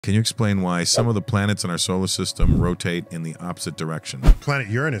Can you explain why some of the planets in our solar system rotate in the opposite direction? Planet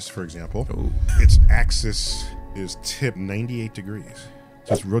Uranus, for example, Oh. its axis is tipped 98 degrees.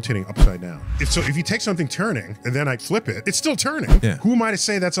 So it's rotating upside down. If you take something turning and then I flip it, it's still turning. Yeah. Who am I to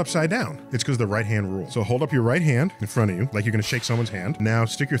say that's upside down? It's because of the right hand rule. So hold up your right hand in front of you, like you're gonna shake someone's hand. Now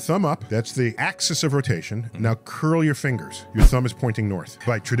stick your thumb up. That's the axis of rotation. Now curl your fingers. Your thumb is pointing north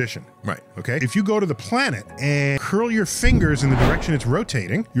by tradition. Right. Okay? If you go to the planet and curl your fingers in the direction it's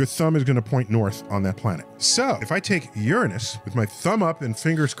rotating, your thumb is gonna point north on that planet. So if I take Uranus with my thumb up and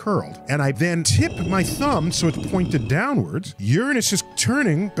fingers curled, and I then tip my thumb so it's pointed downwards, Uranus is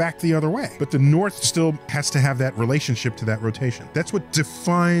turning back the other way. But the north still has to have that relationship to that rotation. That's what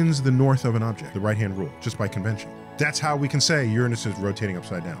defines the north of an object, the right-hand rule, just by convention. That's how we can say Uranus is rotating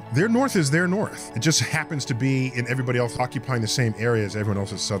upside down. Their north is their north. It just happens to be in everybody else occupying the same area as everyone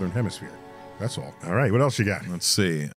else's southern hemisphere. That's all. All right, what else you got? Let's see.